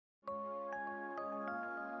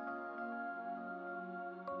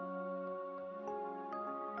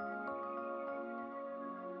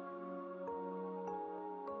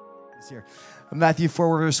Here. Matthew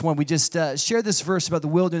 4, verse 1. We just shared this verse about the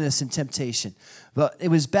wilderness and temptation. But it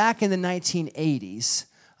was back in the 1980s,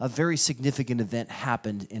 a very significant event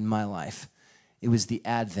happened in my life. It was the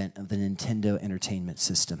advent of the Nintendo Entertainment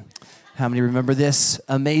System. How many remember this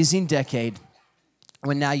amazing decade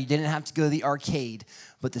when now you didn't have to go to the arcade,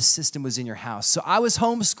 but the system was in your house? So I was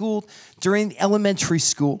homeschooled during elementary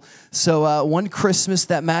school. So one Christmas,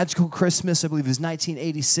 that magical Christmas, I believe it was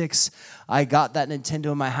 1986, I got that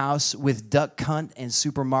Nintendo in my house with Duck Hunt and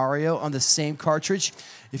Super Mario on the same cartridge.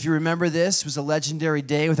 If you remember this, it was a legendary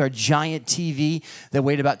day with our giant TV that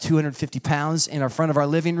weighed about 250 pounds in our front of our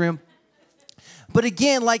living room. But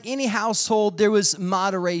again, like any household, there was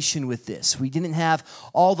moderation with this. We didn't have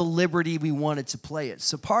all the liberty we wanted to play it.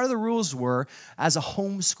 So part of the rules were, as a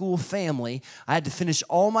homeschool family, I had to finish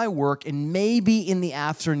all my work, and maybe in the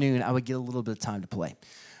afternoon, I would get a little bit of time to play.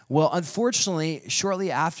 Well, unfortunately,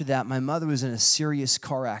 shortly after that, my mother was in a serious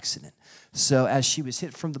car accident. So as she was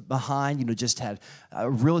hit from the behind, just had a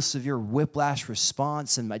real severe whiplash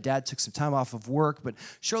response, and my dad took some time off of work. But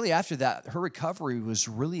shortly after that, her recovery was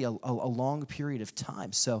really a long period of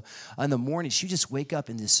time. So in the morning, she would just wake up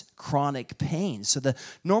in this chronic pain. So the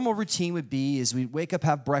normal routine would be is we'd wake up,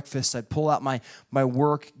 have breakfast, I'd pull out my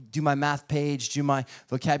work, do my math page, do my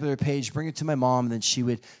vocabulary page, bring it to my mom, and then she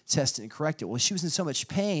would test it and correct it. Well, she was in so much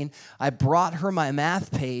pain, I brought her my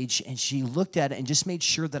math page, and she looked at it and just made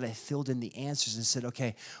sure that I filled in the answers and said,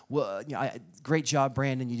 okay, well, great job,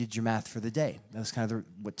 Brandon, you did your math for the day. That was kind of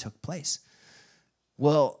what took place.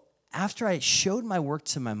 Well, after I showed my work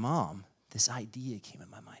to my mom, this idea came in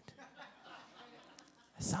my mind.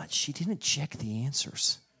 I thought, she didn't check the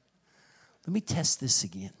answers. Let me test this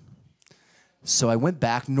again. So I went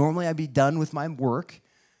back. Normally I'd be done with my work,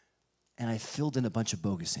 and I filled in a bunch of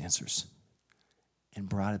bogus answers and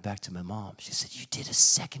brought it back to my mom. She said, you did a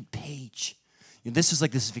second page. This was like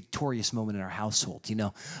this victorious moment in our household,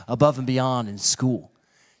 above and beyond in school.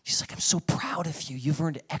 She's like, I'm so proud of you. You've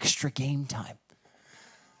earned extra game time.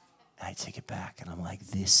 And I take it back, and I'm like,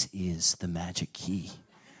 this is the magic key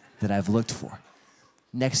that I've looked for.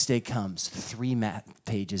 Next day comes 3 math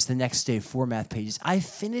pages. The next day, 4 math pages. I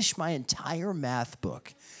finished my entire math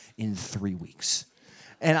book in 3 weeks.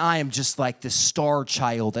 And I am just like the star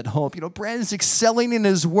child at home. Brandon's excelling in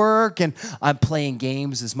his work, and I'm playing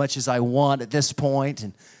games as much as I want at this point.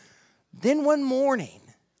 And then one morning,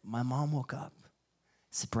 my mom woke up.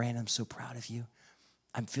 Said, Brandon, I'm so proud of you.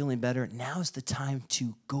 I'm feeling better. Now's the time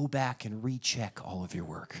to go back and recheck all of your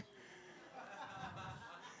work.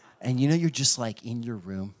 And you're just like in your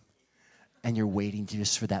room, and you're waiting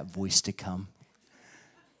just for that voice to come.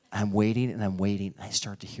 I'm waiting, and I'm waiting. I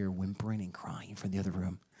start to hear whimpering and crying from the other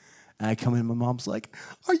room. And I come in, and my mom's like,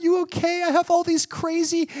 are you okay? I have all these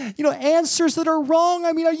crazy, answers that are wrong.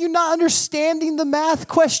 I mean, are you not understanding the math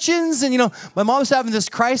questions? And, my mom's having this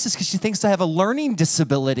crisis because she thinks I have a learning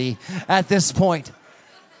disability at this point.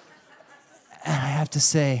 And I have to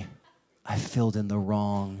say, I filled in the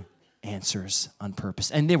wrong answers on purpose,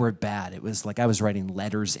 and they were bad. It was like I was writing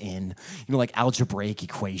letters in, like algebraic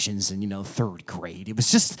equations in, 3rd grade. It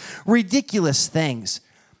was just ridiculous things.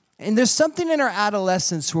 And there's something in our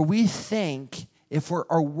adolescence where we think if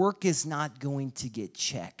our work is not going to get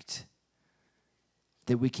checked,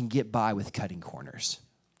 that we can get by with cutting corners.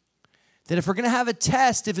 That if we're going to have a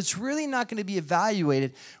test, if it's really not going to be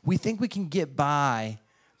evaluated, we think we can get by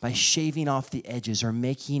shaving off the edges or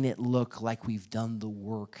making it look like we've done the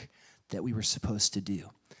work that we were supposed to do.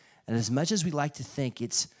 And as much as we like to think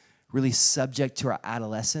it's really subject to our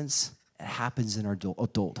adolescence, it happens in our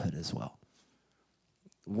adulthood as well.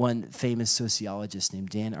 One famous sociologist named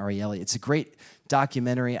Dan Ariely, it's a great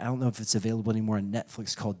documentary. I don't know if it's available anymore on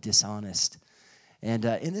Netflix, called Dishonest. And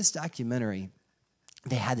in this documentary,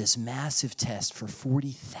 they had this massive test for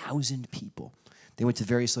 40,000 people. They went to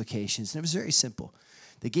various locations, and it was very simple.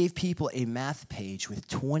 They gave people a math page with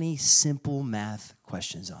 20 simple math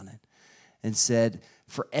questions on it and said,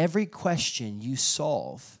 for every question you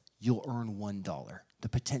solve, you'll earn $1, the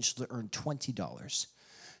potential to earn $20.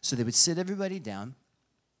 So they would sit everybody down.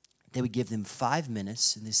 They would give them 5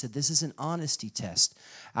 minutes, and they said, this is an honesty test.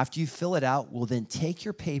 After you fill it out, we'll then take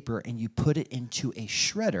your paper and you put it into a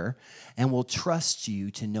shredder, and we'll trust you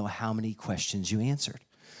to know how many questions you answered.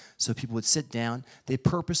 So people would sit down. They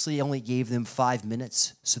purposely only gave them 5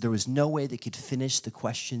 minutes, so there was no way they could finish the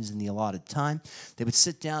questions in the allotted time. They would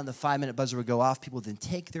sit down, the 5-minute buzzer would go off. People would then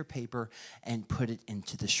take their paper and put it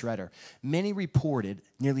into the shredder. Many reported,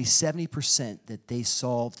 nearly 70%, that they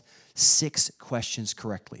solved 6 questions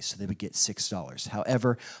correctly, so they would get $6.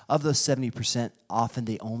 However, of those 70%, often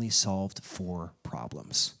they only solved 4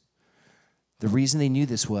 problems. The reason they knew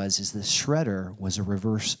this is the shredder was a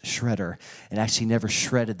reverse shredder. It actually never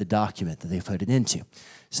shredded the document that they put it into.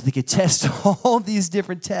 So they could test all these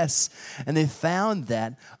different tests. And they found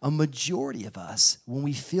that a majority of us, when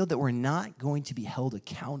we feel that we're not going to be held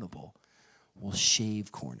accountable, will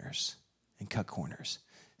shave corners and cut corners.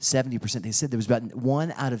 70%, they said there was about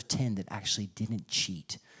 1 out of 10 that actually didn't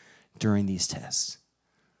cheat during these tests.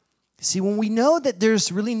 See, when we know that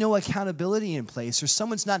there's really no accountability in place or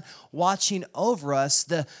someone's not watching over us,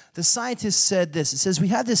 the scientists said this. It says we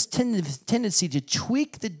have this tendency to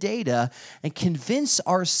tweak the data and convince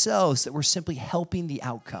ourselves that we're simply helping the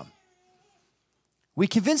outcome. We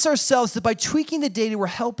convince ourselves that by tweaking the data, we're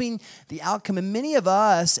helping the outcome. And many of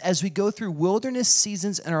us, as we go through wilderness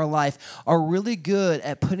seasons in our life, are really good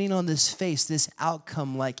at putting on this face, this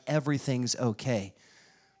outcome like everything's okay.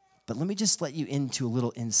 But let me just let you into a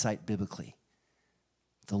little insight biblically.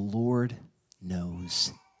 The Lord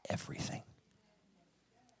knows everything.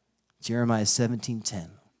 Jeremiah 17:10,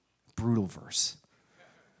 brutal verse.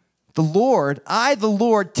 The Lord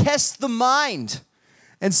test the mind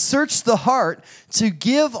and search the heart to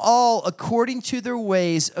give all according to their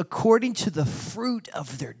ways, according to the fruit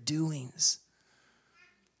of their doings.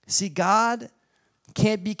 See, God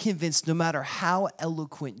can't be convinced no matter how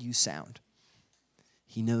eloquent you sound.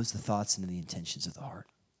 He knows the thoughts and the intentions of the heart.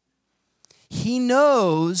 He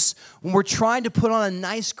knows when we're trying to put on a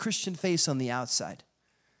nice Christian face on the outside,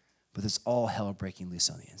 but it's all hell breaking loose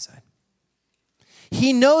on the inside.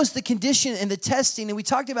 He knows the condition and the testing, and we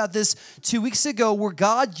talked about this 2 weeks ago, where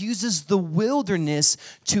God uses the wilderness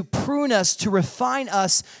to prune us, to refine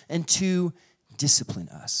us, and to discipline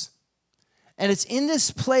us. And it's in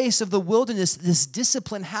this place of the wilderness that this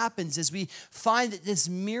discipline happens, as we find that this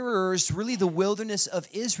mirrors really the wilderness of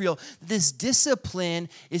Israel. This discipline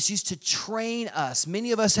is used to train us.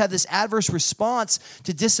 Many of us have this adverse response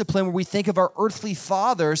to discipline where we think of our earthly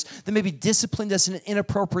fathers that maybe disciplined us in an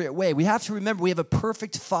inappropriate way. We have to remember we have a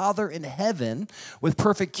perfect Father in heaven with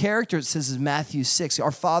perfect character. It says in Matthew 6,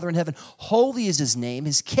 our Father in heaven, holy is his name.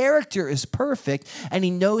 His character is perfect, and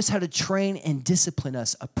he knows how to train and discipline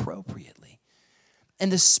us appropriately.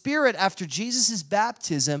 And the Spirit, after Jesus'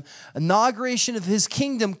 baptism, inauguration of his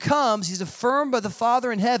kingdom comes, he's affirmed by the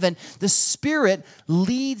Father in heaven, the Spirit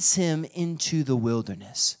leads him into the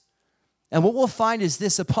wilderness. And what we'll find is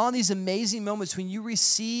this: upon these amazing moments when you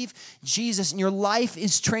receive Jesus and your life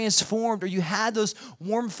is transformed, or you had those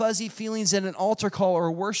warm, fuzzy feelings at an altar call or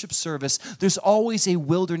a worship service, there's always a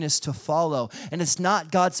wilderness to follow. And it's not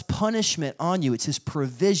God's punishment on you, it's his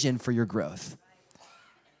provision for your growth.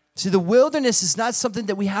 See, the wilderness is not something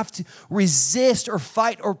that we have to resist or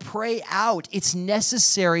fight or pray out. It's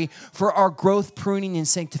necessary for our growth, pruning, and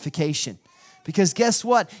sanctification. Because guess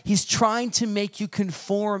what? He's trying to make you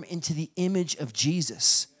conform into the image of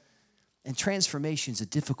Jesus. And transformation is a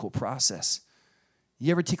difficult process.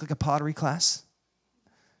 You ever take like a pottery class?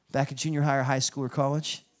 Back at junior high or high school or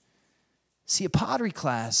college? See, a pottery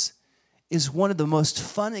class is one of the most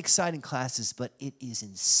fun, exciting classes, but it is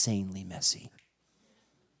insanely messy.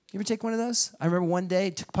 You ever take one of those? I remember one day, I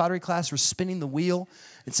took pottery class, we're spinning the wheel.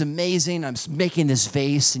 It's amazing. I'm making this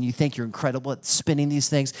vase, and you think you're incredible at spinning these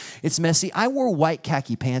things. It's messy. I wore white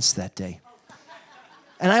khaki pants that day.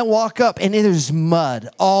 And I walk up, and there's mud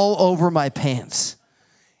all over my pants.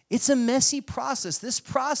 It's a messy process, this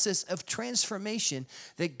process of transformation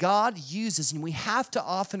that God uses, and we have to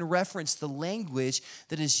often reference the language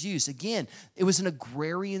that is used. Again, it was an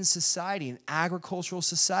agrarian society, an agricultural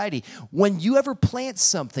society. When you ever plant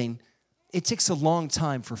something, it takes a long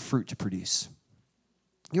time for fruit to produce.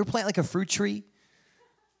 You ever plant like a fruit tree?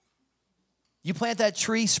 You plant that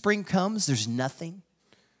tree, spring comes, there's nothing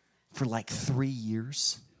for like 3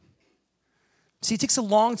 years. See, it takes a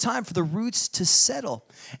long time for the roots to settle.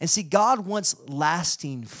 And see, God wants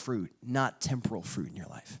lasting fruit, not temporal fruit in your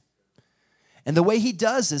life. And the way he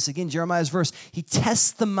does this, again, Jeremiah's verse, he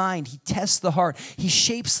tests the mind, he tests the heart. He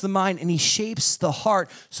shapes the mind and he shapes the heart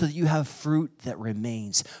so that you have fruit that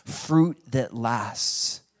remains, fruit that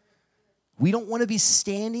lasts. We don't want to be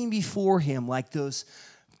standing before him like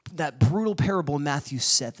that brutal parable in Matthew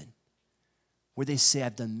 7, where they say,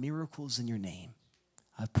 I've done miracles in your name.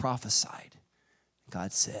 I've prophesied.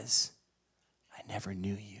 God says, I never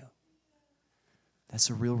knew you. That's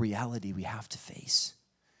a real reality we have to face.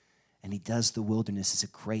 And he does the wilderness as a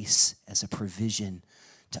grace, as a provision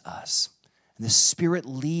to us. And the Spirit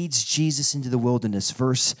leads Jesus into the wilderness.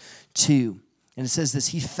 Verse 2. And it says this: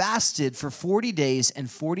 he fasted for 40 days and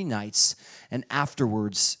 40 nights, and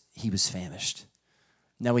afterwards he was famished.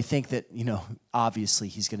 Now we think that, obviously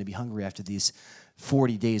he's going to be hungry after these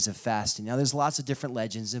 40 days of fasting. Now there's lots of different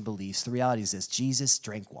legends and beliefs. The reality is this: Jesus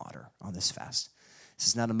drank water on this fast. This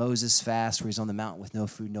is not a Moses fast where he's on the mountain with no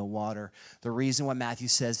food, no water. The reason why Matthew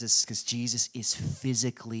says this is because Jesus is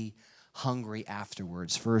physically hungry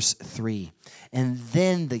afterwards. Verse 3, and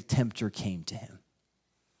then the tempter came to him.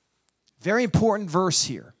 Very important verse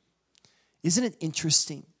here. Isn't it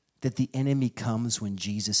interesting that the enemy comes when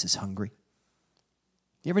Jesus is hungry?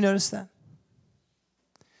 You ever notice that?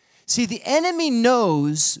 See, the enemy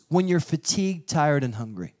knows when you're fatigued, tired, and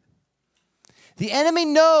hungry. The enemy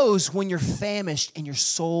knows when you're famished and your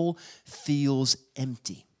soul feels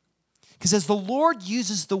empty. Because as the Lord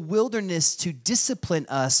uses the wilderness to discipline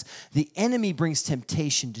us, the enemy brings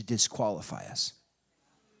temptation to disqualify us.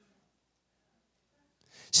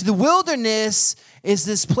 See, the wilderness is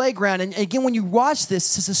this playground. And again, when you watch this,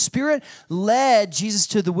 it says the Spirit led Jesus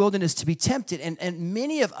to the wilderness to be tempted. And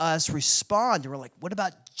many of us respond, and we're like, what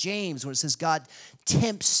about James when it says God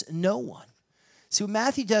tempts no one? See, what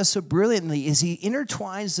Matthew does so brilliantly is he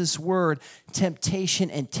intertwines this word, temptation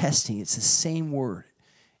and testing. It's the same word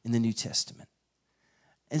in the New Testament.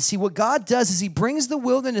 And see, what God does is he brings the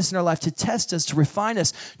wilderness in our life to test us, to refine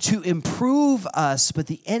us, to improve us. But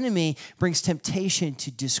the enemy brings temptation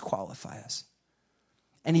to disqualify us.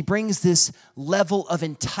 And he brings this level of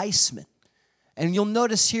enticement. And you'll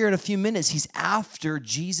notice here in a few minutes, he's after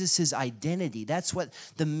Jesus' identity. That's what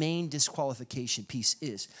the main disqualification piece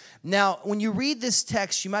is. Now, when you read this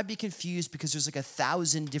text, you might be confused because there's like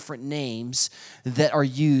 1,000 different names that are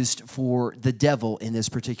used for the devil in this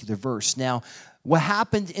particular verse. Now, what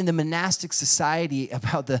happened in the monastic society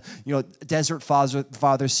about the desert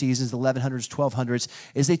father seasons, the 1100s, 1200s,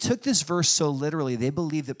 is they took this verse so literally. They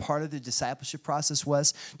believed that part of the discipleship process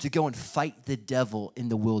was to go and fight the devil in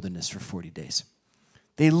the wilderness for 40 days.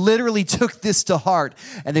 They literally took this to heart,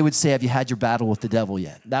 and they would say, have you had your battle with the devil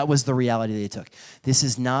yet? That was the reality they took. This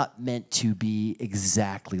is not meant to be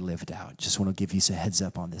exactly lived out. Just want to give you a heads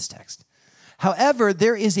up on this text. However,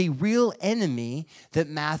 there is a real enemy that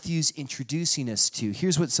Matthew's introducing us to.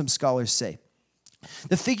 Here's what some scholars say.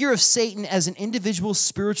 The figure of Satan as an individual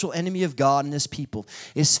spiritual enemy of God and his people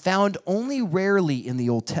is found only rarely in the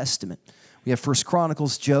Old Testament. We have 1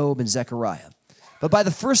 Chronicles, Job, and Zechariah. But by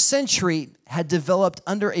the first century, had developed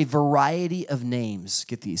under a variety of names.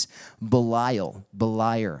 Get these: Belial,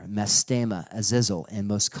 Beliar, Mastema, Azazel, and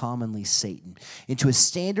most commonly Satan, into a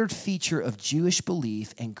standard feature of Jewish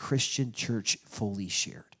belief and Christian church fully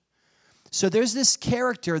shared. So there's this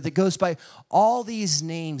character that goes by all these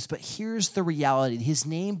names, but here's the reality. His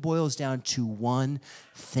name boils down to one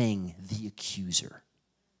thing: the accuser.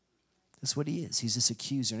 That's what he is. He's this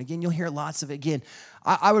accuser. And again, you'll hear lots of it. Again,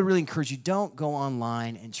 I would really encourage you, don't go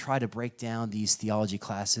online and try to break down these theology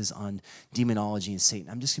classes on demonology and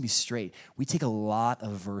Satan. I'm just going to be straight. We take a lot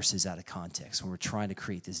of verses out of context when we're trying to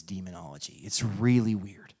create this demonology. It's really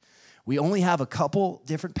weird. We only have a couple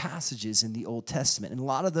different passages in the Old Testament, and a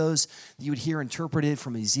lot of those that you would hear interpreted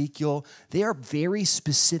from Ezekiel, they are very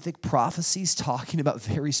specific prophecies talking about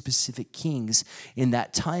very specific kings in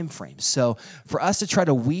that time frame. So for us to try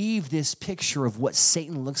to weave this picture of what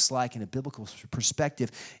Satan looks like in a biblical perspective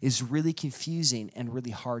is really confusing and really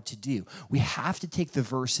hard to do. We have to take the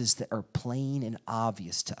verses that are plain and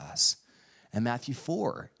obvious to us. And Matthew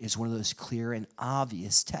 4 is one of those clear and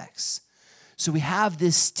obvious texts. So we have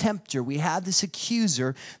this tempter, we have this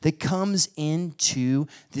accuser that comes into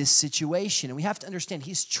this situation. And we have to understand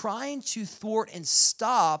he's trying to thwart and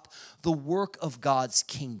stop the work of God's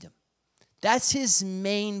kingdom. That's his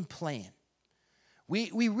main plan.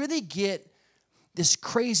 We really get this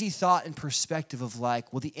crazy thought and perspective of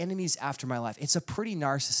like, well, the enemy's after my life. It's a pretty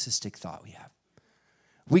narcissistic thought we have.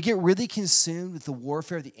 We get really consumed with the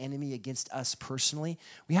warfare of the enemy against us personally.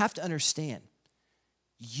 We have to understand,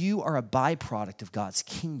 you are a byproduct of God's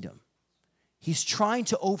kingdom. He's trying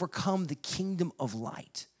to overcome the kingdom of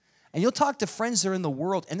light. And you'll talk to friends that are in the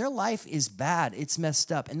world, and their life is bad. It's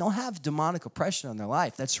messed up. And they'll have demonic oppression on their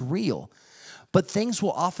life. That's real. But things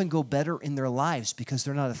will often go better in their lives because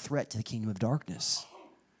they're not a threat to the kingdom of darkness.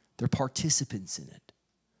 They're participants in it.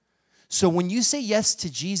 So when you say yes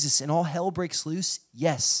to Jesus and all hell breaks loose,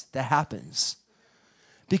 yes, that happens.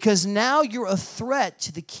 Because now you're a threat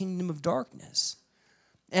to the kingdom of darkness.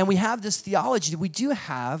 And we have this theology that we do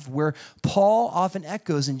have where Paul often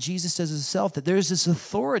echoes, and Jesus says himself, that there's this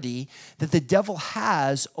authority that the devil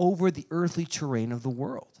has over the earthly terrain of the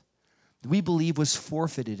world that we believe was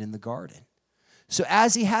forfeited in the garden. So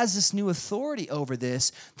as he has this new authority over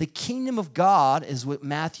this, the kingdom of God is what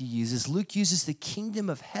Matthew uses. Luke uses the kingdom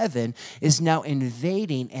of heaven is now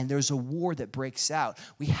invading, and there's a war that breaks out.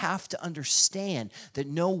 We have to understand that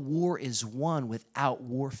no war is won without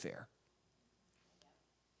warfare.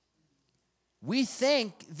 We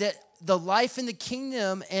think that the life in the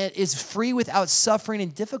kingdom is free without suffering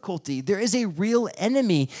and difficulty. There is a real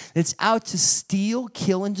enemy that's out to steal,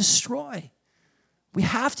 kill, and destroy. We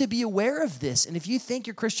have to be aware of this. And if you think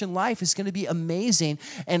your Christian life is going to be amazing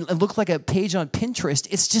and look like a page on Pinterest,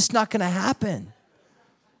 it's just not going to happen.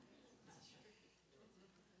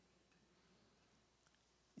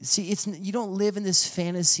 See, you don't live in this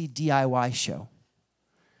fantasy DIY show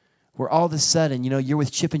where all of a sudden, you're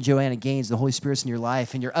with Chip and Joanna Gaines, the Holy Spirit's in your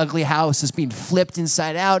life, and your ugly house is being flipped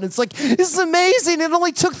inside out. It's like, this is amazing. It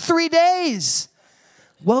only took 3 days.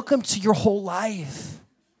 Welcome to your whole life.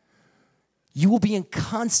 You will be in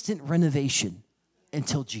constant renovation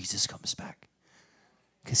until Jesus comes back,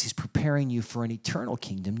 because he's preparing you for an eternal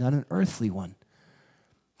kingdom, not an earthly one.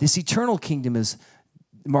 This eternal kingdom is,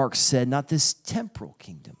 Mark said, not this temporal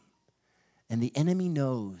kingdom. And the enemy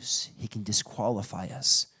knows he can disqualify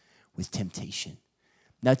us with temptation.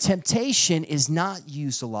 Now, temptation is not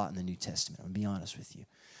used a lot in the New Testament. I'm going to be honest with you.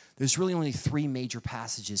 There's really only 3 major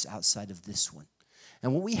passages outside of this one.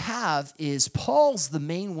 And what we have is Paul's the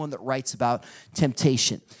main one that writes about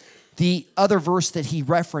temptation. The other verse that he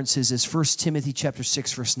references is 1 Timothy chapter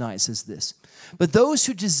 6, verse 9. It says this, "But those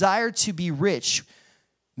who desire to be rich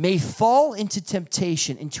may fall into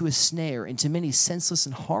temptation, into a snare, into many senseless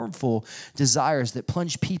and harmful desires that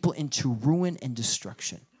plunge people into ruin and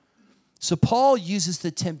destruction." So Paul uses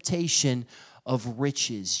the temptation of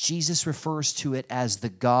riches. Jesus refers to it as the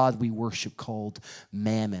god we worship called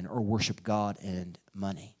mammon, or worship God and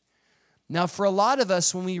money. Now, for a lot of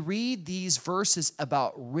us, when we read these verses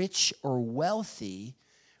about rich or wealthy,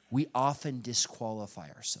 we often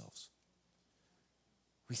disqualify ourselves.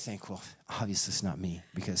 We think, well, obviously it's not me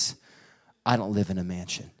because I don't live in a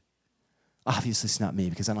mansion. Obviously it's not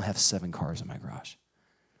me because I don't have 7 cars in my garage.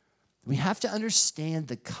 We have to understand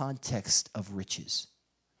the context of riches.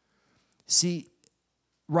 See,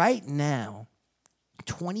 right now,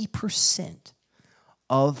 20%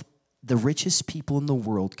 of the richest people in the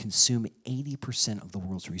world consume 80% of the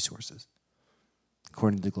world's resources,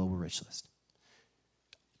 according to the Global Rich List.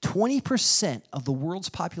 20% of the world's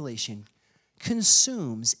population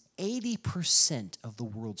consumes 80% of the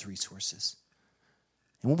world's resources.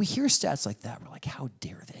 And when we hear stats like that, we're like, how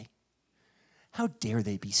dare they? How dare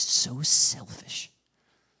they be so selfish?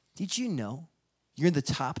 Did you know you're in the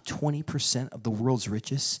top 20% of the world's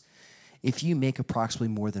richest if you make approximately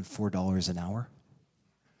more than $4 an hour?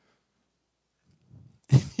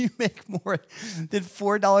 If you make more than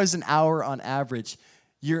 $4 an hour on average,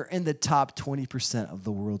 you're in the top 20% of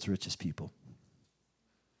the world's richest people.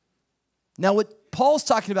 Now, what Paul's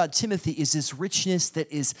talking about, Timothy, is this richness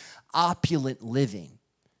that is opulent living.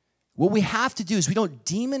 What we have to do is we don't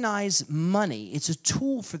demonize money. It's a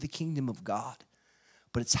tool for the kingdom of God,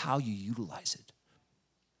 but it's how you utilize it.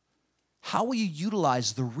 How will you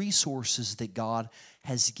utilize the resources that God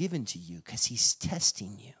has given to you? Because he's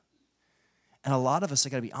testing you. And a lot of us, I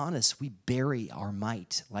got to be honest, we bury our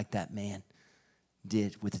might like that man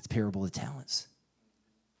did with the parable of talents.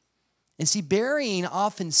 And see, burying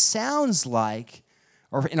often sounds like,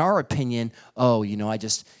 or in our opinion, I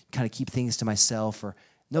just kind of keep things to myself. Or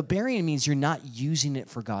no, burying means you're not using it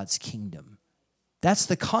for God's kingdom. That's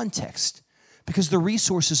the context. Because the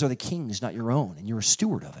resources are the king's, not your own, and you're a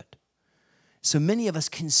steward of it. So many of us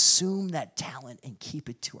consume that talent and keep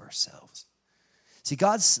it to ourselves. See,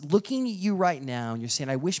 God's looking at you right now, and you're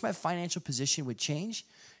saying, I wish my financial position would change.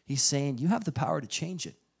 He's saying, you have the power to change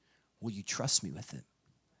it. Will you trust me with it?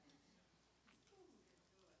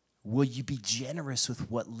 Will you be generous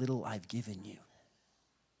with what little I've given you?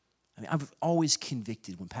 I mean, I'm always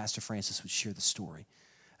convicted when Pastor Francis would share the story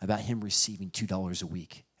about him receiving $2 a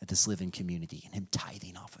week at this living community and him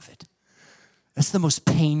tithing off of it. That's the most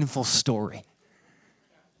painful story.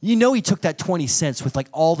 You know he took that 20 cents with like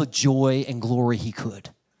all the joy and glory he could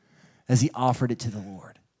as he offered it to the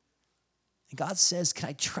Lord. And God says, can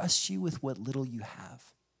I trust you with what little you have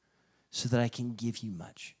so that I can give you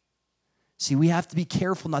much? See, we have to be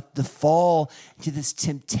careful not to fall into this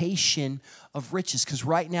temptation of riches, because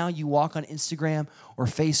right now you walk on Instagram or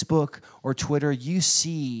Facebook or Twitter, you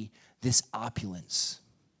see this opulence.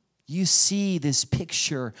 You see this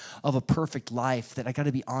picture of a perfect life that, I got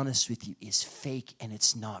to be honest with you, is fake and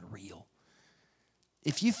it's not real.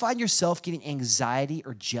 If you find yourself getting anxiety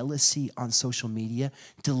or jealousy on social media,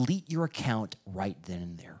 delete your account right then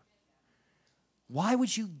and there. Why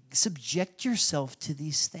would you subject yourself to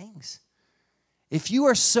these things? If you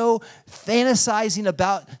are so fantasizing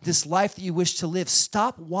about this life that you wish to live,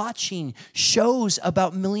 stop watching shows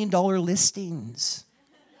about $1 million listings.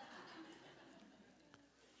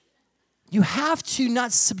 You have to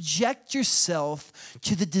not subject yourself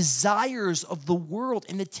to the desires of the world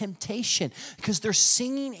and the temptation, because they're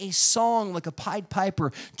singing a song like a Pied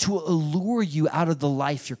Piper to allure you out of the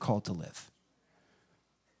life you're called to live.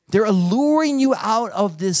 They're alluring you out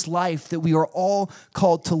of this life that we are all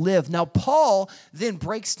called to live. Now, Paul then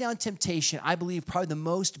breaks down temptation. I believe probably the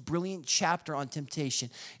most brilliant chapter on temptation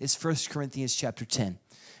is 1 Corinthians chapter 10.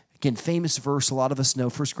 Again, famous verse, a lot of us know,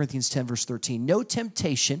 1 Corinthians 10, verse 13. No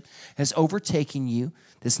temptation has overtaken you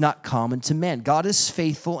that's not common to men. God is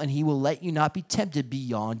faithful, and he will let you not be tempted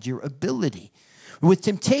beyond your ability. With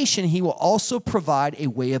temptation, he will also provide a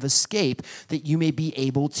way of escape that you may be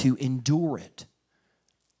able to endure it.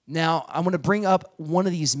 Now, I want to bring up one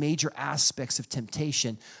of these major aspects of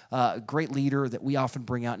temptation. A great leader that we often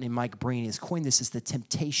bring out named Mike Breen has coined this as the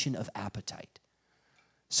temptation of appetite.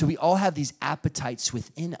 So we all have these appetites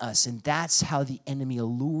within us, and that's how the enemy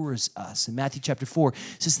allures us. In Matthew chapter 4,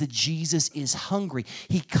 it says that Jesus is hungry.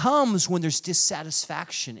 He comes when there's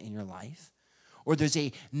dissatisfaction in your life, or there's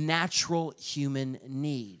a natural human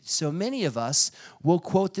need. So many of us will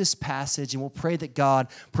quote this passage and we'll pray that God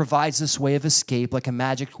provides this way of escape like a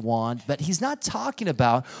magic wand, but he's not talking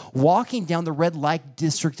about walking down the red light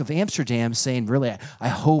district of Amsterdam saying, really, I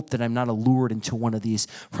hope that I'm not allured into one of these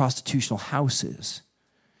prostitutional houses.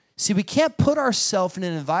 See, we can't put ourselves in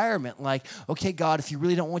an environment like, okay, God, if you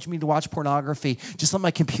really don't want me to watch pornography, just let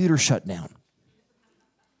my computer shut down.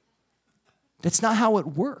 That's not how it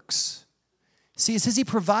works. See, it says he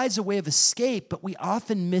provides a way of escape, but we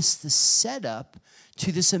often miss the setup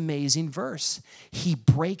to this amazing verse. He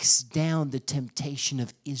breaks down the temptation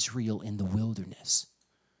of Israel in the wilderness.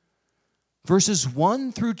 Verses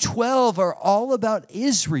 1 through 12 are all about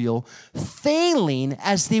Israel failing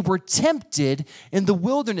as they were tempted in the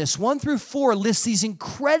wilderness. 1 through 4 lists these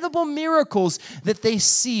incredible miracles that they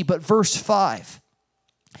see, but verse 5.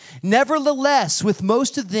 Nevertheless, with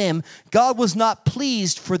most of them, God was not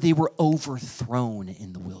pleased, for they were overthrown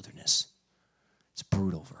in the wilderness. It's a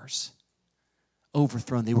brutal verse.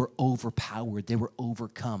 Overthrown, they were overpowered, they were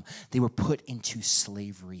overcome. They were put into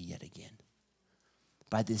slavery yet again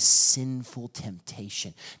by this sinful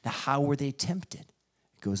temptation. Now, how were they tempted?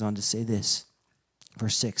 It goes on to say this,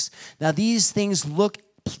 verse 6. Now, these things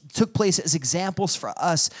took place as examples for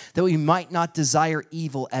us, that we might not desire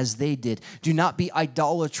evil as they did. Do not be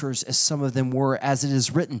idolaters as some of them were, as it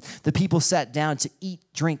is written. The people sat down to eat,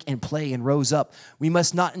 drink, and play and rose up. We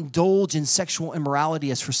must not indulge in sexual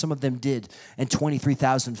immorality as for some of them did, and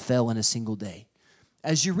 23,000 fell in a single day.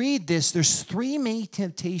 As you read this, there's three main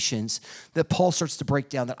temptations that Paul starts to break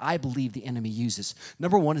down that I believe the enemy uses.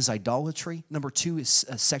 Number one is idolatry. Number two is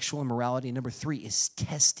sexual immorality. And number three is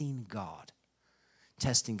testing God.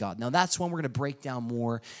 Testing God. Now, that's one we're going to break down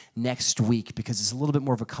more next week, because it's a little bit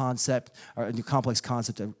more of a concept, or a complex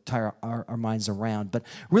concept to tie our minds around. But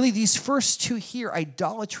really, these first two here,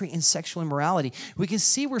 idolatry and sexual immorality, we can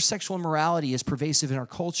see where sexual immorality is pervasive in our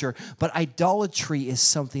culture, but idolatry is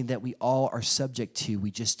something that we all are subject to. We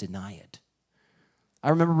just deny it. I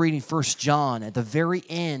remember reading 1 John. At the very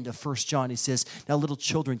end of 1 John, he says, now, little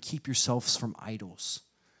children, keep yourselves from idols.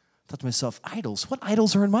 I thought to myself, idols? What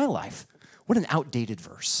idols are in my life? What an outdated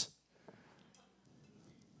verse.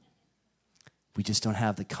 We just don't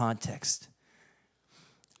have the context.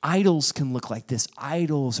 Idols can look like this.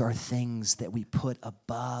 Idols are things that we put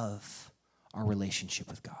above our relationship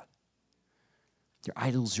with God. Your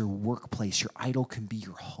idol's your workplace. Your idol can be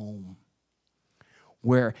your home,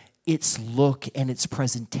 where its look and its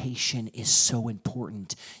presentation is so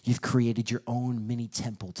important. You've created your own mini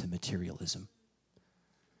temple to materialism.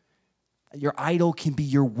 Your idol can be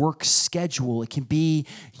your work schedule. It can be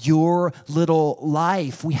your little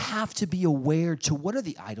life. We have to be aware to what are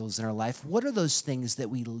the idols in our life? What are those things that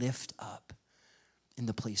we lift up in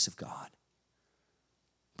the place of God?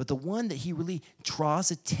 But the one that he really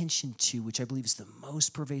draws attention to, which I believe is the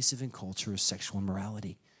most pervasive in culture, is sexual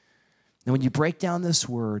immorality. Now, when you break down this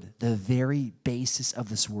word, the very basis of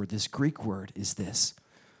this word, this Greek word, is this.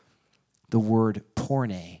 The word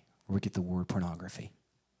porne, where we get the word pornography.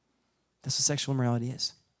 That's what sexual immorality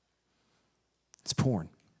is. It's porn.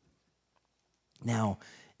 Now,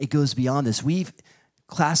 it goes beyond this. We've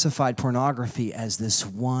classified pornography as this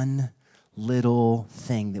one little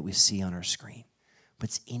thing that we see on our screen. But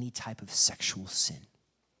it's any type of sexual sin.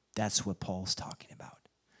 That's what Paul's talking about.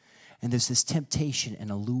 And there's this temptation and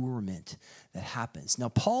allurement that happens. Now,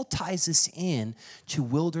 Paul ties this in to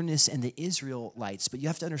wilderness and the Israelites, but you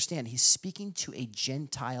have to understand, he's speaking to a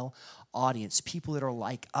Gentile audience, people that are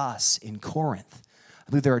like us in Corinth. I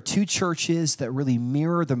believe there are two churches that really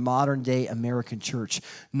mirror the modern-day American church.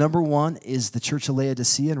 Number one is the Church of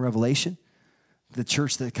Laodicea in Revelation, the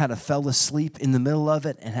church that kind of fell asleep in the middle of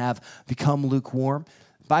it and have become lukewarm.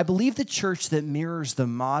 But I believe the church that mirrors the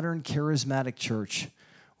modern charismatic church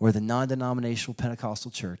or the non-denominational Pentecostal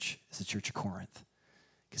church is the Church of Corinth.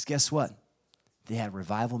 Because guess what? They had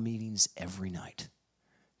revival meetings every night.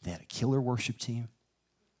 They had a killer worship team.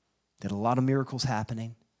 They had a lot of miracles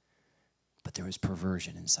happening, but there was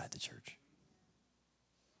perversion inside the church.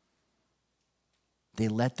 They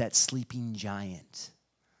let that sleeping giant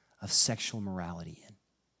of sexual morality in.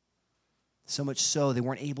 So much so, they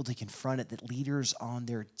weren't able to confront it that leaders on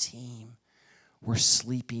their team were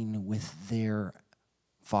sleeping with their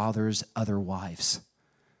fathers' other wives.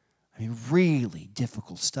 I mean, really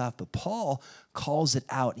difficult stuff. But Paul calls it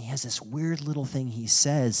out. And he has this weird little thing he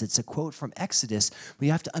says. It's a quote from Exodus. But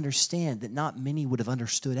you have to understand that not many would have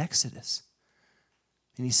understood Exodus.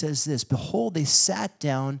 And he says this, "Behold, they sat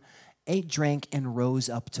down, ate, drank, and rose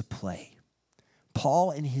up to play."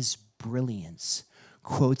 Paul, in his brilliance,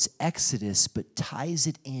 quotes Exodus, but ties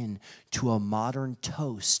it in to a modern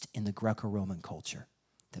toast in the Greco-Roman culture.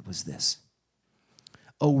 That was this: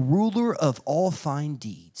 "O ruler of all fine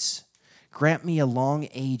deeds, grant me a long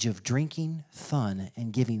age of drinking, fun,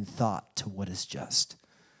 and giving thought to what is just."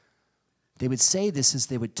 They would say this as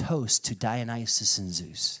they would toast to Dionysus and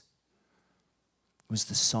Zeus. It was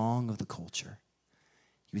the song of the culture.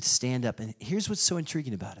 You would stand up, and here's what's so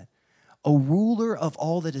intriguing about it. "O ruler of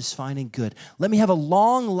all that is fine and good, let me have a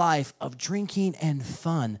long life of drinking and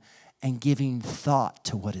fun and giving thought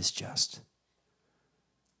to what is just."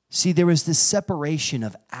 See, there was this separation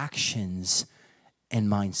of actions and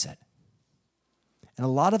mindset. And a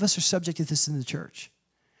lot of us are subject to this in the church.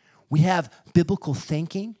 We have biblical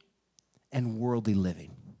thinking and worldly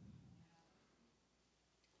living.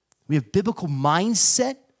 We have biblical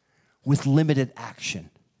mindset with limited action.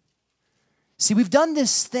 See, we've done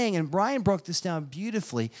this thing, and Brian broke this down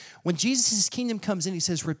beautifully. When Jesus' kingdom comes in, he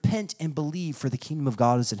says, "Repent and believe, for the kingdom of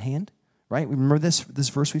God is at hand." Right? Remember this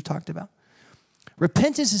verse we've talked about?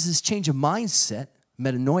 Repentance is this change of mindset,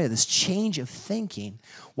 metanoia, this change of thinking,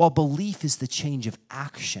 while belief is the change of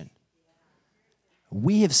action.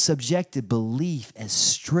 We have subjected belief as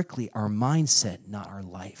strictly our mindset, not our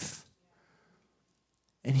life.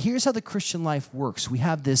 And here's how the Christian life works. We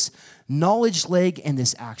have this knowledge leg and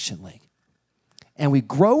this action leg. And we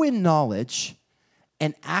grow in knowledge,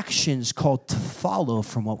 and actions called to follow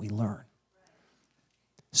from what we learn.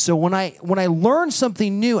 So when I learn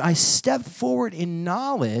something new, I step forward in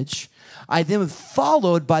knowledge. I then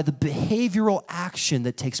followed by the behavioral action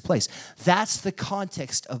that takes place. That's the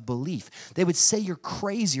context of belief. They would say you're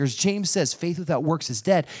crazy, or as James says, faith without works is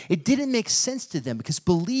dead. It didn't make sense to them because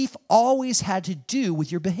belief always had to do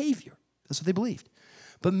with your behavior. That's what they believed.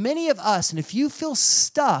 But many of us, and if you feel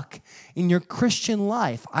stuck in your Christian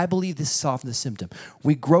life, I believe this is often the symptom.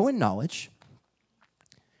 We grow in knowledge.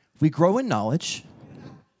 We grow in knowledge.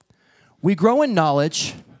 We grow in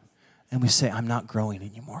knowledge, and we say, "I'm not growing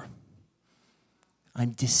anymore.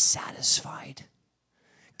 I'm dissatisfied.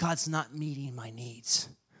 God's not meeting my needs."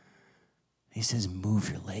 He says,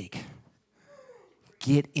 "Move your leg.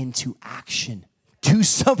 Get into action. Do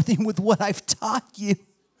something with what I've taught you.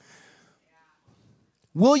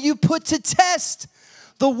 Will you put to test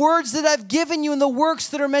the words that I've given you and the works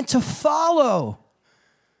that are meant to follow?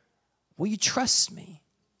 Will you trust me?"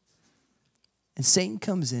 And Satan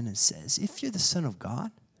comes in and says, "If you're the Son of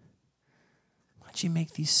God, why don't you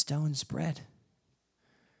make these stones bread?"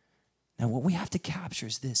 Now, what we have to capture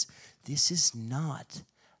is this. This is not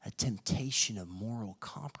a temptation of moral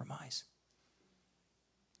compromise.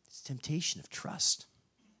 It's a temptation of trust.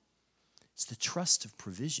 It's the trust of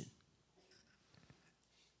provision.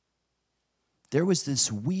 There was this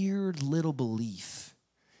weird little belief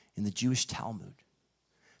in the Jewish Talmud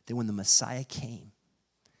that when the Messiah came,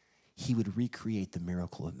 he would recreate the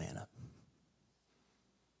miracle of manna.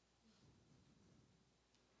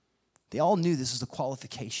 They all knew this was the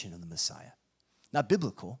qualification of the Messiah. Not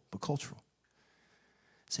biblical, but cultural.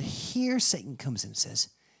 So here Satan comes in and says,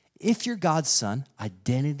 "If you're God's son,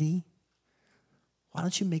 identity, why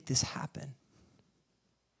don't you make this happen?"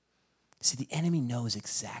 See, the enemy knows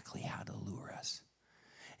exactly how to lure us.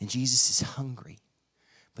 And Jesus is hungry.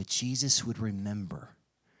 But Jesus would remember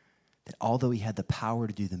that although he had the power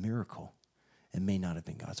to do the miracle, it may not have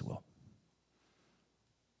been God's will.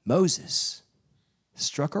 Moses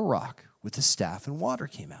struck a rock with a staff and water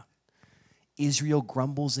came out. Israel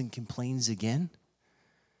grumbles and complains again,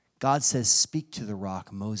 God says, speak to the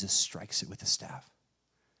rock. Moses strikes it with a staff.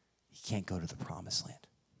 He can't go to the promised land.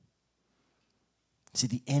 See,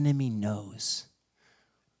 the enemy knows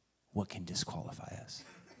what can disqualify us.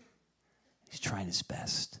 He's trying his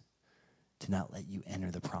best to not let you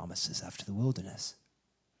enter the promises after the wilderness.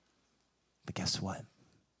 But guess what?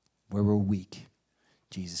 Where we're weak,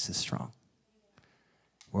 Jesus is strong.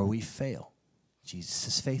 Where we fail, Jesus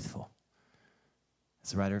is faithful.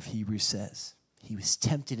 As the writer of Hebrews says, he was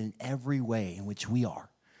tempted in every way in which we are,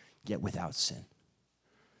 yet without sin.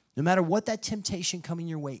 No matter what that temptation coming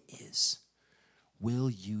your way is, will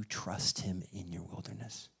you trust him in your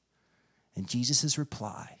wilderness? And Jesus'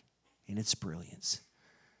 reply, in its brilliance,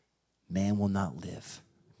 man will not live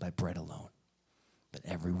by bread alone, but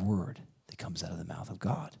every word that comes out of the mouth of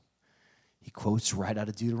God. He quotes right out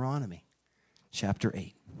of Deuteronomy, chapter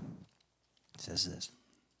 8. It says this.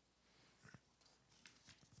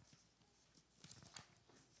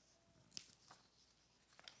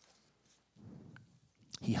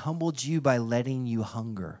 He humbled you by letting you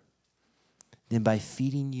hunger, then by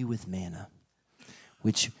feeding you with manna,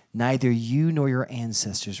 which neither you nor your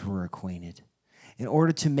ancestors were acquainted, in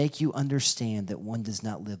order to make you understand that one does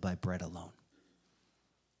not live by bread alone.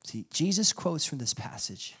 See, Jesus quotes from this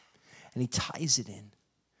passage, and he ties it in.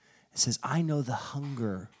 It says, I know the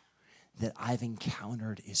hunger that I've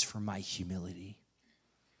encountered is for my humility.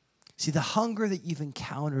 See, the hunger that you've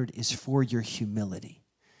encountered is for your humility,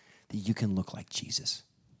 that you can look like Jesus.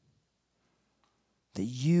 That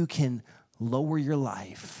you can lower your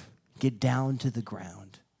life, get down to the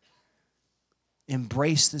ground,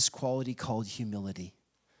 embrace this quality called humility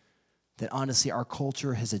that honestly our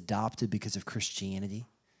culture has adopted because of Christianity,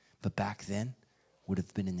 but back then would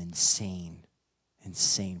have been an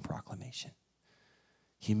insane proclamation.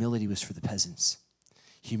 Humility was for the peasants.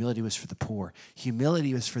 Humility was for the poor.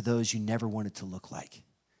 Humility was for those you never wanted to look like.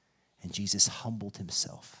 And Jesus humbled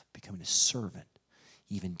himself, becoming a servant,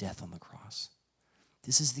 even death on the cross.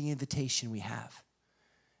 This is the invitation we have.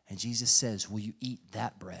 And Jesus says, will you eat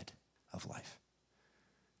that bread of life?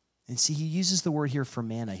 And see, he uses the word here for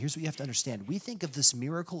manna. Here's what you have to understand. We think of this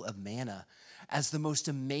miracle of manna as the most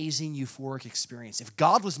amazing euphoric experience. If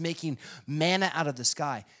God was making manna out of the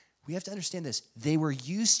sky, we have to understand this. They were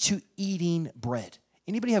used to eating bread.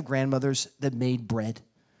 Anybody have grandmothers that made bread?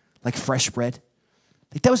 Like fresh bread?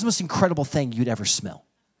 Like that was the most incredible thing you'd ever smell.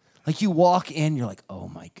 Like you walk in, you're like, oh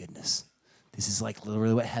my goodness. This is like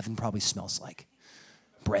literally what heaven probably smells like.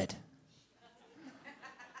 Bread.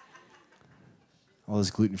 All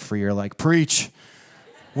those gluten-free are like, preach.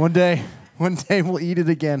 One day we'll eat it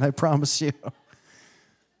again, I promise you.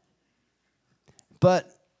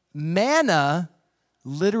 But manna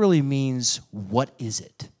literally means, what is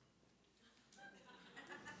it?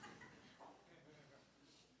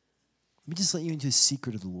 Let me just let you into a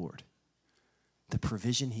secret of the Lord. The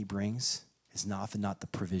provision he brings is often not the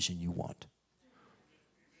provision you want.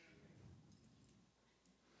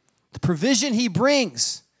 The provision he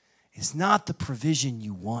brings is not the provision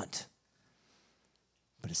you want,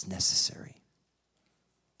 but it's necessary.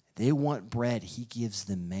 They want bread. He gives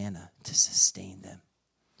them manna to sustain them.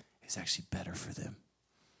 It's actually better for them.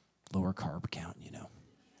 Lower carb count, you know.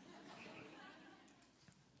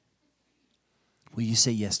 Will you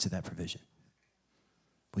say yes to that provision?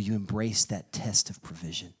 Will you embrace that test of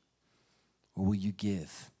provision? Or will you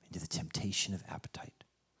give into the temptation of appetite?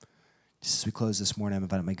 Just as we close this morning, I'm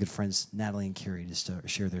inviting my good friends Natalie and Carrie to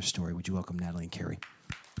share their story. Would you welcome Natalie and Carrie?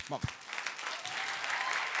 Come on.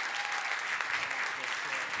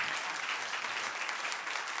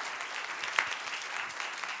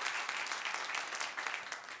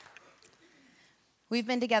 We've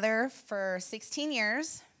been together for 16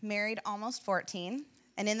 years, married almost 14,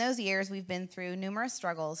 and in those years we've been through numerous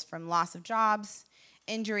struggles, from loss of jobs,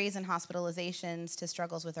 injuries and hospitalizations, to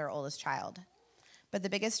struggles with our oldest child. But the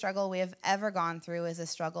biggest struggle we have ever gone through is a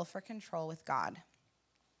struggle for control with God.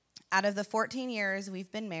 Out of the 14 years we've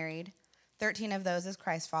been married, 13 of those as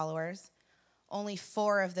Christ followers, only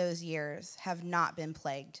 4 of those years have not been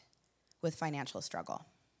plagued with financial struggle.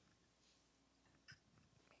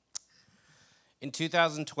 In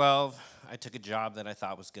 2012, I took a job that I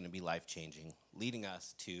thought was going to be life-changing, leading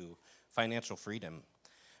us to financial freedom.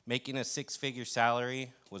 Making a 6-figure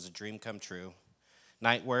salary was a dream come true.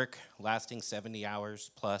 Night work lasting 70 hours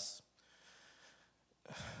plus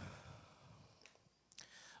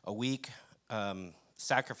a week.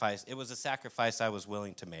 Sacrifice. It was a sacrifice I was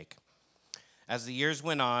willing to make. As the years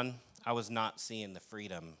went on, I was not seeing the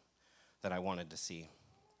freedom that I wanted to see.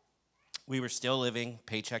 We were still living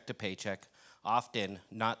paycheck to paycheck, often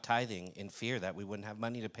not tithing in fear that we wouldn't have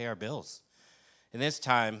money to pay our bills. In this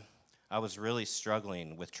time, I was really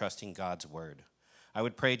struggling with trusting God's word. I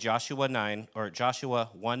would pray Joshua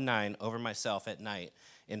 1:9 over myself at night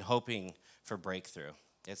in hoping for breakthrough.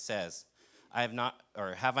 It says,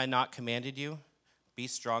 have I not commanded you? Be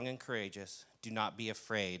strong and courageous. Do not be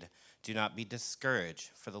afraid. Do not be discouraged,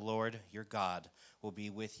 for the Lord your God will be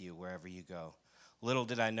with you wherever you go. Little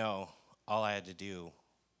did I know, all I had to do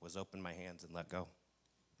was open my hands and let go.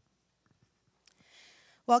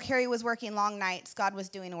 While Carrie was working long nights, God was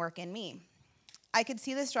doing work in me. I could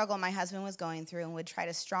see the struggle my husband was going through and would try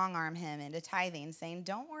to strong arm him into tithing, saying,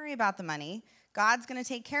 don't worry about the money. God's going to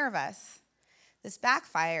take care of us. This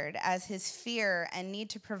backfired as his fear and need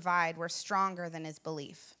to provide were stronger than his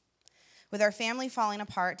belief. With our family falling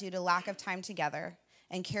apart due to lack of time together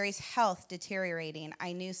and Carrie's health deteriorating,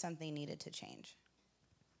 I knew something needed to change.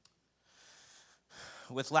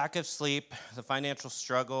 With lack of sleep, the financial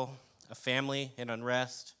struggle, a family in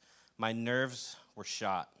unrest, my nerves were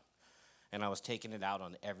shot, and I was taking it out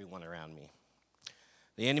on everyone around me.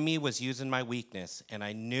 The enemy was using my weakness, and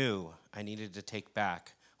I knew I needed to take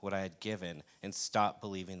back what I had given and stop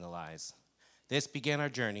believing the lies. This began our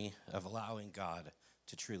journey of allowing God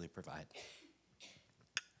to truly provide.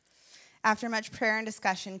 After much prayer and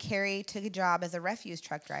discussion, Carrie took a job as a refuse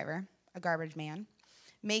truck driver, a garbage man,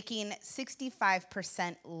 making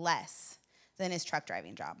 65% less than his truck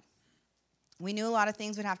driving job. We knew a lot of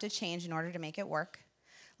things would have to change in order to make it work.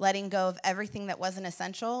 Letting go of everything that wasn't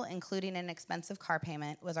essential, including an expensive car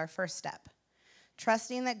payment, was our first step.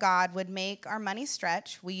 Trusting that God would make our money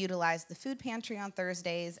stretch, we utilized the food pantry on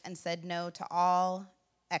Thursdays and said no to all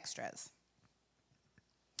extras.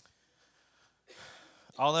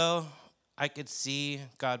 Although I could see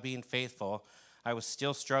God being faithful, I was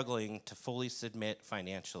still struggling to fully submit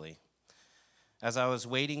financially. As I was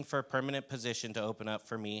waiting for a permanent position to open up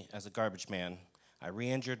for me as a garbage man, I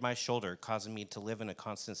re-injured my shoulder, causing me to live in a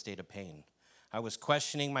constant state of pain. I was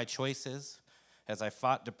questioning my choices as I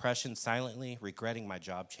fought depression silently, regretting my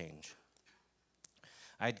job change.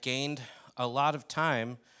 I'd gained a lot of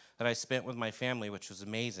time that I spent with my family, which was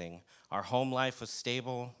amazing. Our home life was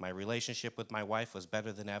stable. My relationship with my wife was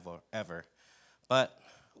better than ever. But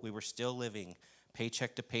we were still living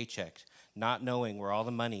paycheck to paycheck, not knowing where all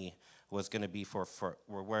the money was going to be for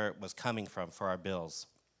where it was coming from for our bills.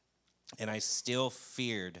 And I still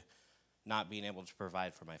feared not being able to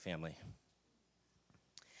provide for my family.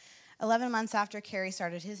 11 months after Carrie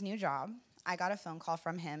started his new job, I got a phone call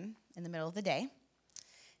from him in the middle of the day.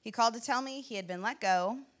 He called to tell me he had been let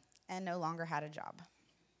go and no longer had a job.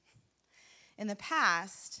 In the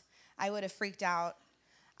past, I would have freaked out.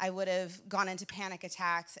 I would have gone into panic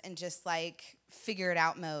attacks and just figure it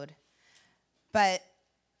out mode. But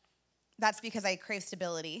that's because I crave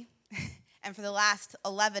stability. And for the last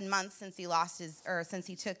 11 months since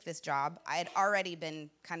he took this job, I had already been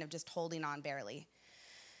kind of just holding on barely.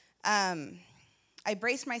 I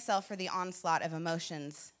braced myself for the onslaught of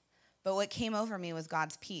emotions, but what came over me was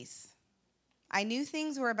God's peace. I knew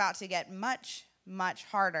things were about to get much, much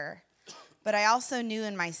harder, but I also knew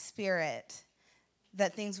in my spirit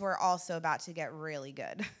that things were also about to get really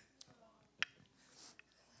good.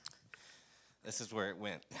 This is where it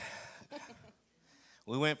went.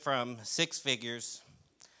 We went from 6 figures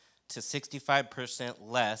to 65%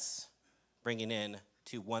 less, bringing in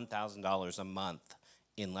to $1,000 a month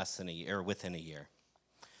in less than a year, or within a year.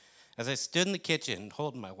 As I stood in the kitchen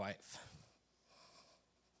holding my wife,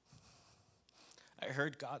 I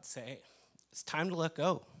heard God say, it's time to let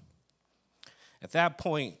go. At that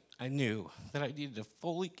point, I knew that I needed to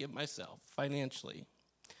fully give myself financially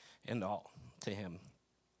and all to him.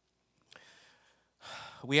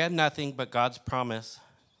 We had nothing but God's promise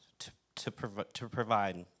to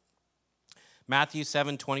provide. Matthew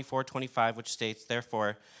 7:24-25, which states,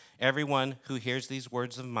 therefore, everyone who hears these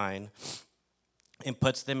words of mine and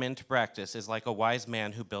puts them into practice is like a wise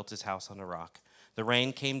man who built his house on a rock. The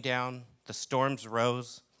rain came down, the storms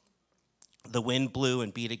rose, the wind blew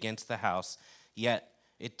and beat against the house, yet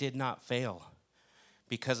it did not fail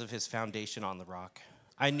because of his foundation on the rock.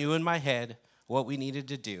 I knew in my head what we needed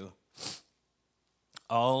to do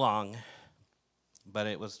all along, but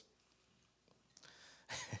it was,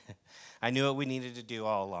 I knew what we needed to do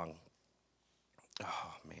all along.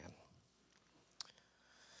 Oh, man.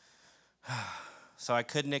 So I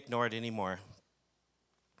couldn't ignore it anymore.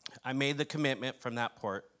 I made the commitment from that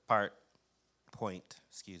point,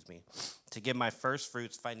 to give my first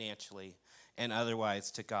fruits financially and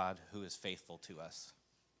otherwise to God who is faithful to us.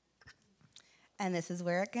 And this is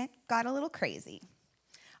where it got a little crazy.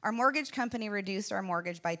 Our mortgage company reduced our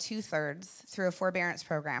mortgage by 2/3 through a forbearance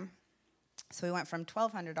program. So we went from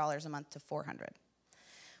 $1,200 a month to $400.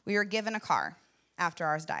 We were given a car. after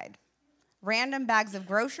ours died. Random bags of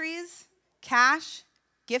groceries, cash,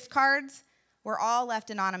 gift cards were all left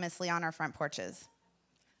anonymously on our front porches.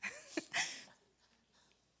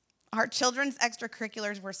 Our children's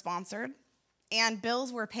extracurriculars were sponsored, and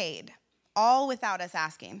bills were paid, all without us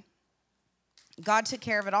asking. God took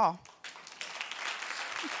care of it all.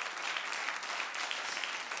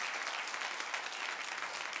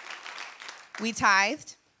 We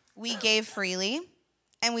tithed, we gave freely,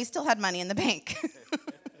 and we still had money in the bank.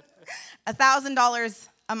 $1,000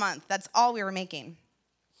 a month, that's all we were making.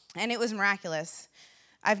 And it was miraculous.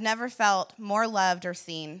 I've never felt more loved or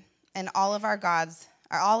seen, and all of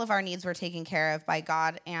our needs were taken care of by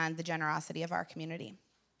God and the generosity of our community.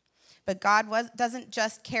 But God doesn't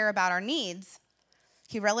just care about our needs.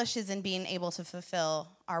 He relishes in being able to fulfill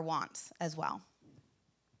our wants as well.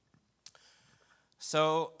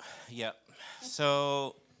 So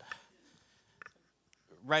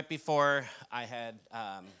right before I had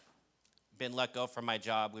been let go from my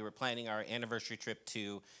job, we were planning our anniversary trip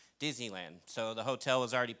to Disneyland. So the hotel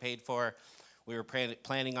was already paid for. We were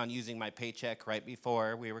planning on using my paycheck right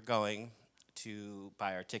before we were going to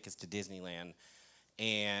buy our tickets to Disneyland.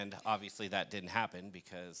 And obviously that didn't happen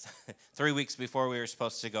because 3 weeks before we were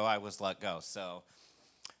supposed to go, I was let go. So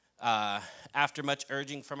after much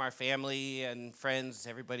urging from our family and friends,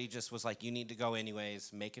 everybody just was like, you need to go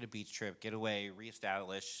anyways, make it a beach trip, get away,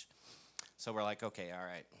 reestablish. So we're like, okay, all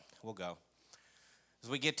right, we'll go. As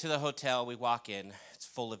we get to the hotel, we walk in, it's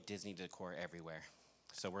full of Disney decor everywhere.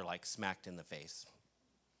 So we're like smacked in the face.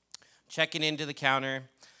 Checking into the counter,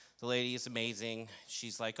 the lady is amazing.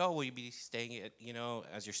 She's like, oh, will you be staying at,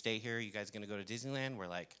 as your stay here, you guys gonna go to Disneyland? We're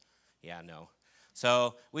like, yeah, no.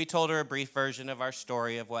 So we told her a brief version of our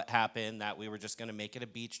story of what happened, that we were just going to make it a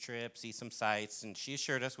beach trip, see some sights, and she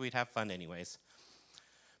assured us we'd have fun anyways.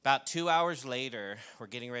 About 2 hours later, we're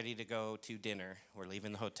getting ready to go to dinner. We're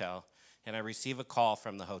leaving the hotel, and I receive a call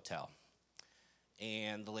from the hotel.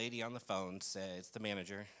 And the lady on the phone said, it's the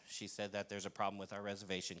manager. She said that there's a problem with our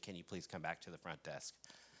reservation. Can you please come back to the front desk?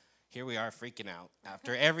 Here we are freaking out.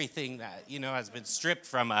 After everything that, has been stripped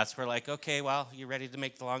from us, we're like, okay, well, you ready to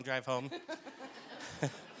make the long drive home?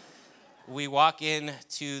 We walk in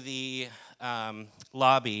to the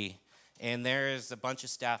lobby, and there's a bunch of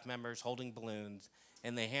staff members holding balloons,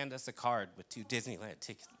 and they hand us a card with 2 Disneyland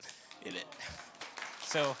tickets in it.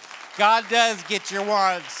 So God does get your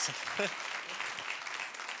wants.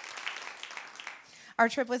 Our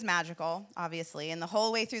trip was magical, obviously, and the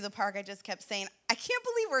whole way through the park, I just kept saying, I can't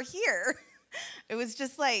believe we're here. It was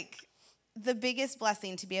just like the biggest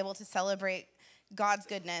blessing to be able to celebrate God's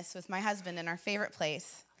goodness with my husband in our favorite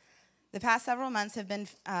place. The past several months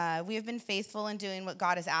we have been faithful in doing what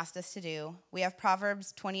God has asked us to do. We have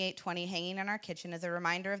Proverbs 28:20 hanging in our kitchen as a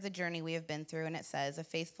reminder of the journey we have been through, and it says, a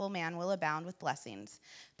faithful man will abound with blessings,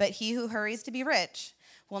 but he who hurries to be rich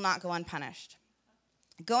will not go unpunished.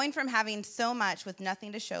 Going from having so much with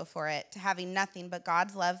nothing to show for it to having nothing but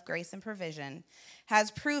God's love, grace, and provision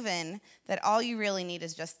has proven that all you really need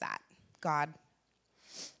is just that, God.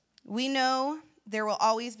 We know there will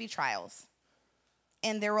always be trials,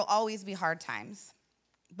 and there will always be hard times,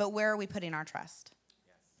 but where are we putting our trust?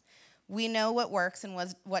 Yes. We know what works and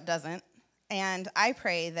what doesn't, and I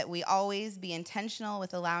pray that we always be intentional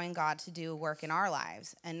with allowing God to do work in our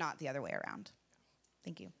lives and not the other way around.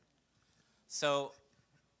 Thank you. So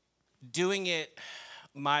doing it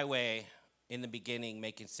my way in the beginning,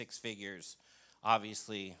 making 6 figures,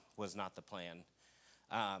 obviously was not the plan.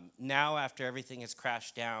 Now, after everything has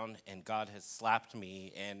crashed down and God has slapped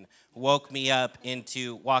me and woke me up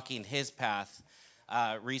into walking his path,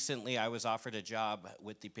 recently I was offered a job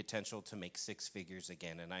with the potential to make 6 figures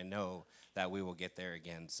again, and I know that we will get there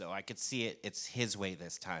again. So I could see it. It's his way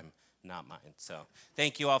this time, not mine. So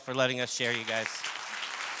thank you all for letting us share, you guys.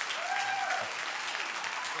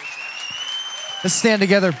 Let's stand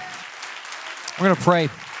together. We're going to pray.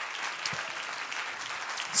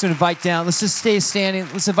 Let's invite down. Let's just stay standing.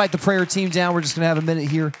 Let's invite the prayer team down. We're just going to have a minute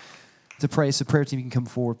here to pray, so the prayer team can come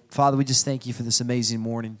forward. Father, we just thank you for this amazing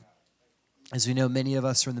morning. As we know, many of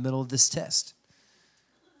us are in the middle of this test,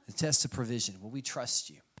 the test of provision. Will we trust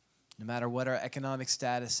you? No matter what our economic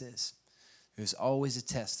status is, there's always a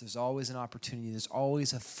test. There's always an opportunity. There's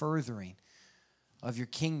always a furthering of your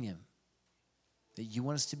kingdom that you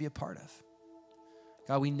want us to be a part of.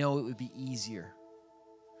 God, we know it would be easier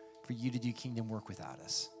for you to do kingdom work without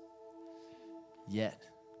us. Yet,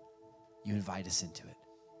 you invite us into it.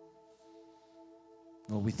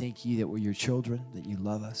 Lord, we thank you that we're your children, that you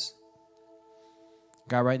love us.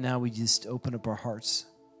 God, right now we just open up our hearts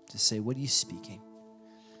to say, what are you speaking?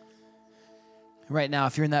 Right now,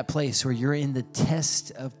 if you're in that place where you're in the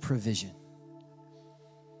test of provision,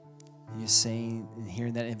 And you're saying and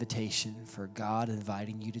hearing that invitation for God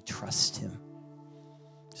inviting you to trust him.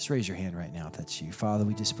 Just raise your hand right now if that's you. Father,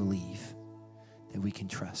 we just believe that we can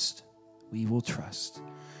trust. We will trust.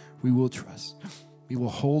 We will trust. We will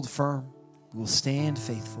hold firm. We will stand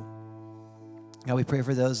faithful. God, we pray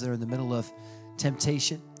for those that are in the middle of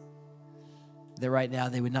temptation, that right now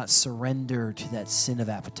they would not surrender to that sin of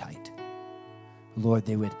appetite. Lord,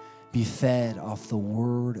 they would be fed off the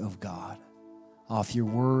word of God, off your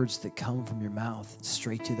words that come from your mouth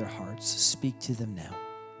straight to their hearts. Speak to them now.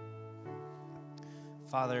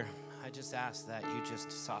 Father, I just ask that you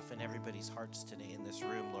just soften everybody's hearts today in this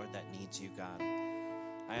room, Lord, that needs you, God.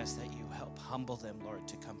 I ask that you help humble them, Lord,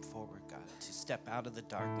 to come forward, God, to step out of the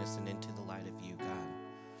darkness and into the light of you, God.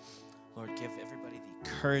 Lord, give everybody the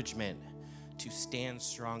encouragement to stand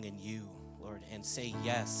strong in you, Lord, and say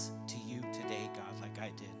yes to you today, God, like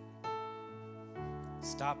I did.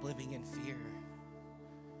 Stop living in fear.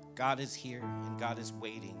 God is here and God is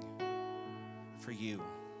waiting for you.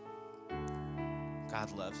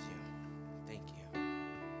 God loves you. Thank you.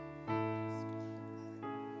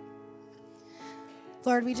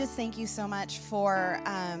 Lord, we just thank you so much for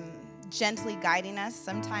gently guiding us,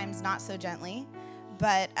 sometimes not so gently,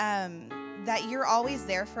 but that you're always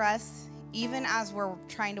there for us, even as we're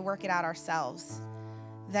trying to work it out ourselves.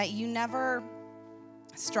 That you never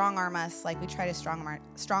strong arm us like we try to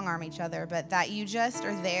strong arm each other, but that you just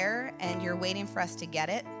are there and you're waiting for us to get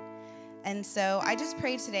it. And so I just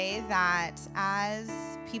pray today that as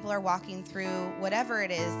people are walking through whatever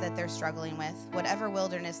it is that they're struggling with, whatever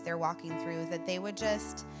wilderness they're walking through, that they would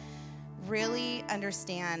just really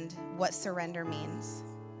understand what surrender means.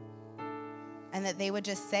 And that they would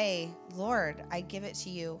just say, Lord, I give it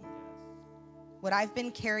to you. What I've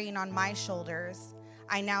been carrying on my shoulders,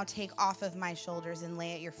 I now take off of my shoulders and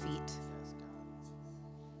lay at your feet.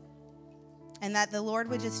 And that the Lord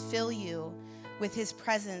would just fill you with his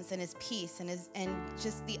presence and his peace and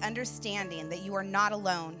just the understanding that you are not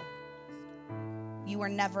alone. You are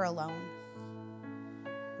never alone.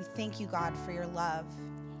 We thank you, God, for your love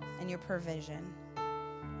and your provision.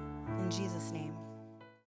 In Jesus' name.